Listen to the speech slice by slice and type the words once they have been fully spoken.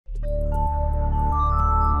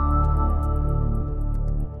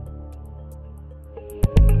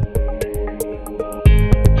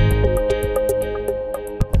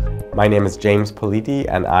My name is James Politi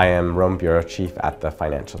and I am Rome Bureau Chief at the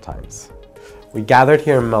Financial Times. We gathered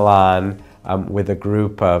here in Milan with a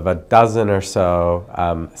group of a dozen or so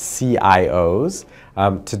CIOs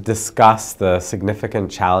to discuss the significant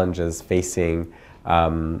challenges facing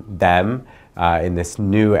them in this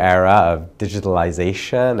new era of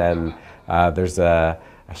digitalization, and there's a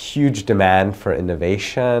huge demand for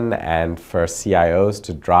innovation and for CIOs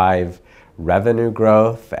to drive revenue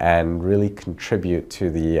growth and really contribute to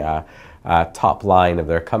the top line of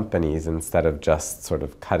their companies instead of just sort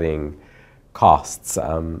of cutting costs.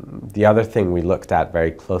 The other thing we looked at very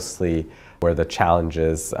closely were the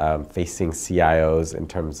challenges facing CIOs in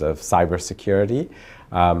terms of cybersecurity,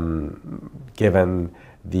 given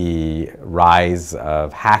the rise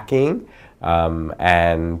of hacking,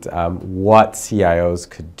 and what CIOs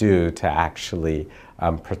could do to actually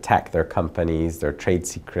protect their companies, their trade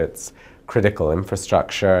secrets, critical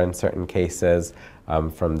infrastructure in certain cases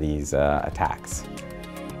from these attacks.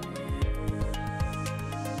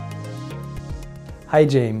 Hi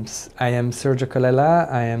James, I am Sergio Colella.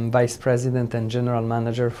 I am Vice President and General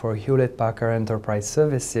Manager for Hewlett-Packard Enterprise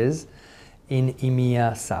Services in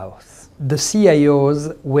EMEA South. The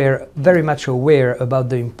CIOs were very much aware about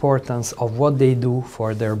the importance of what they do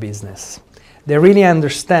for their business. They really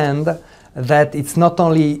understand that it's not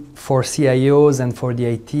only for CIOs and for the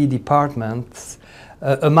IT departments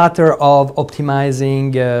a matter of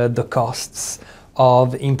optimizing the costs,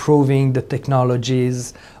 of improving the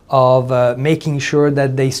technologies, of making sure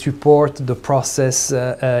that they support the process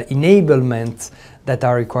enablement that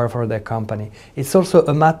are required for their company. It's also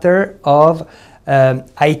a matter of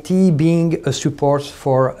IT being a support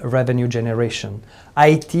for revenue generation.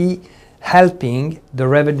 IT helping the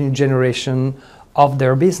revenue generation of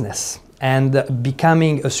their business and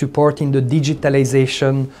becoming a support in the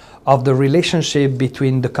digitalization of the relationship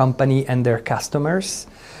between the company and their customers,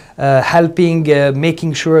 helping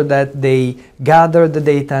making sure that they gather the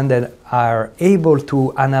data and that are able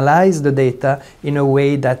to analyze the data in a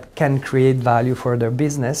way that can create value for their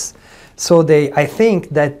business. So I think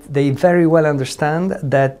that they very well understand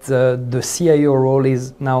that the CIO role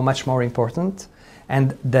is now much more important,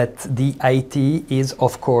 and that the IT is,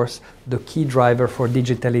 of course, the key driver for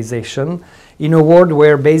digitalization in a world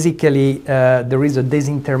where basically there is a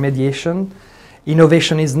disintermediation.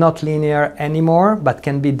 Innovation is not linear anymore, but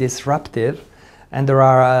can be disruptive, and there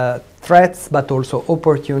are threats but also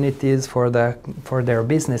opportunities for their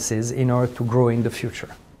businesses in order to grow in the future.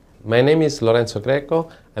 My name is Lorenzo Greco.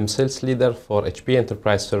 I'm sales leader for HP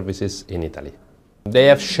Enterprise Services in Italy. They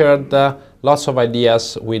have shared lots of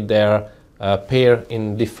ideas with their peer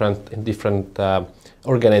in different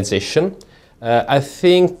organizations. I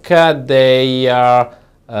think they are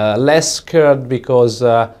less scared because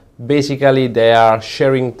basically they are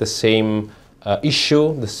sharing the same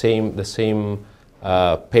issue, the same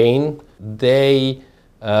pain. They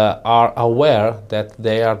are aware that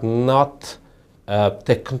they are not a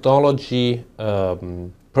technology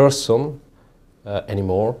person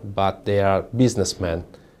anymore, but they are businessmen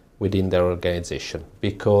within their organization,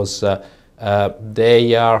 because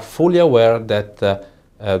they are fully aware that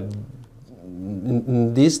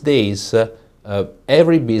in these days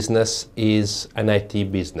every business is an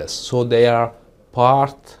IT business, so they are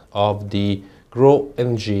part of the growth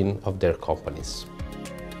engine of their companies.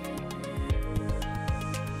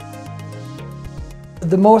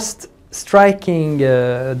 The most striking,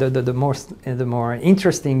 the more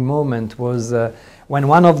interesting moment was when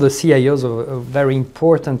one of the CIOs of a very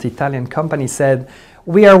important Italian company said,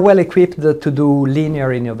 "We are well equipped to do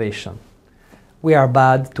linear innovation. We are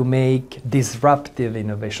bad to make disruptive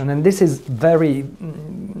innovation." And this is very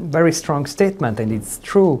strong statement, and it's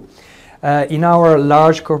true. In our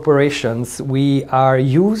large corporations, we are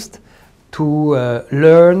used to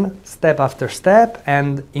learn step after step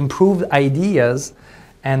and improve ideas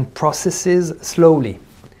and processes slowly.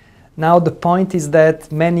 Now the point is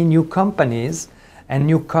that many new companies and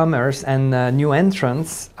newcomers and new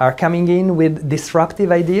entrants are coming in with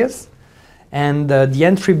disruptive ideas, and the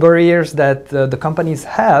entry barriers that the companies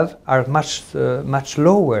have are much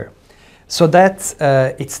lower, so that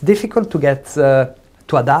it's difficult to get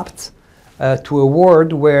to adapt to a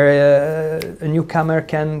world where a newcomer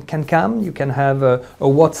can come. You can have a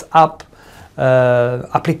WhatsApp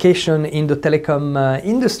application in the telecom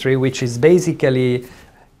industry, which is basically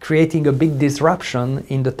creating a big disruption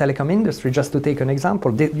in the telecom industry. Just to take an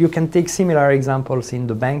example, you can take similar examples in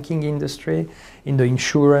the banking industry, in the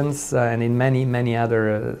insurance, and in many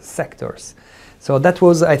other sectors. So that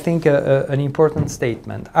was, I think, an important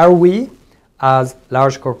statement. Are we, as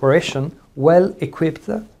large corporation, well equipped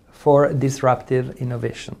for disruptive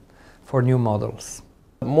innovation, for new models?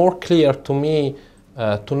 More clear to me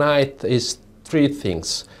tonight is three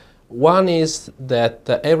things. One is that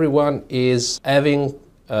everyone is having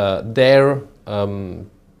their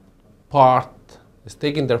part, is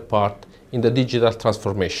taking their part in the digital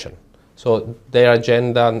transformation. So their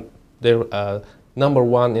agenda, their number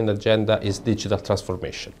one in the agenda is digital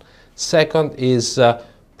transformation. Second is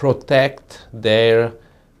protect their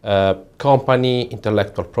company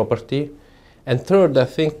intellectual property. And third, I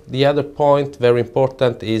think the other point, very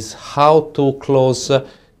important, is how to close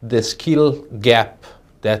the skill gap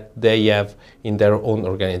that they have in their own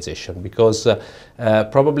organization. Because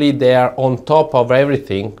probably they are on top of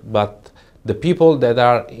everything, but the people that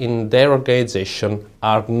are in their organization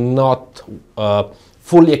are not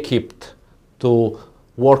fully equipped to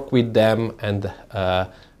work with them and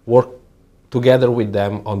work together with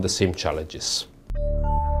them on the same challenges.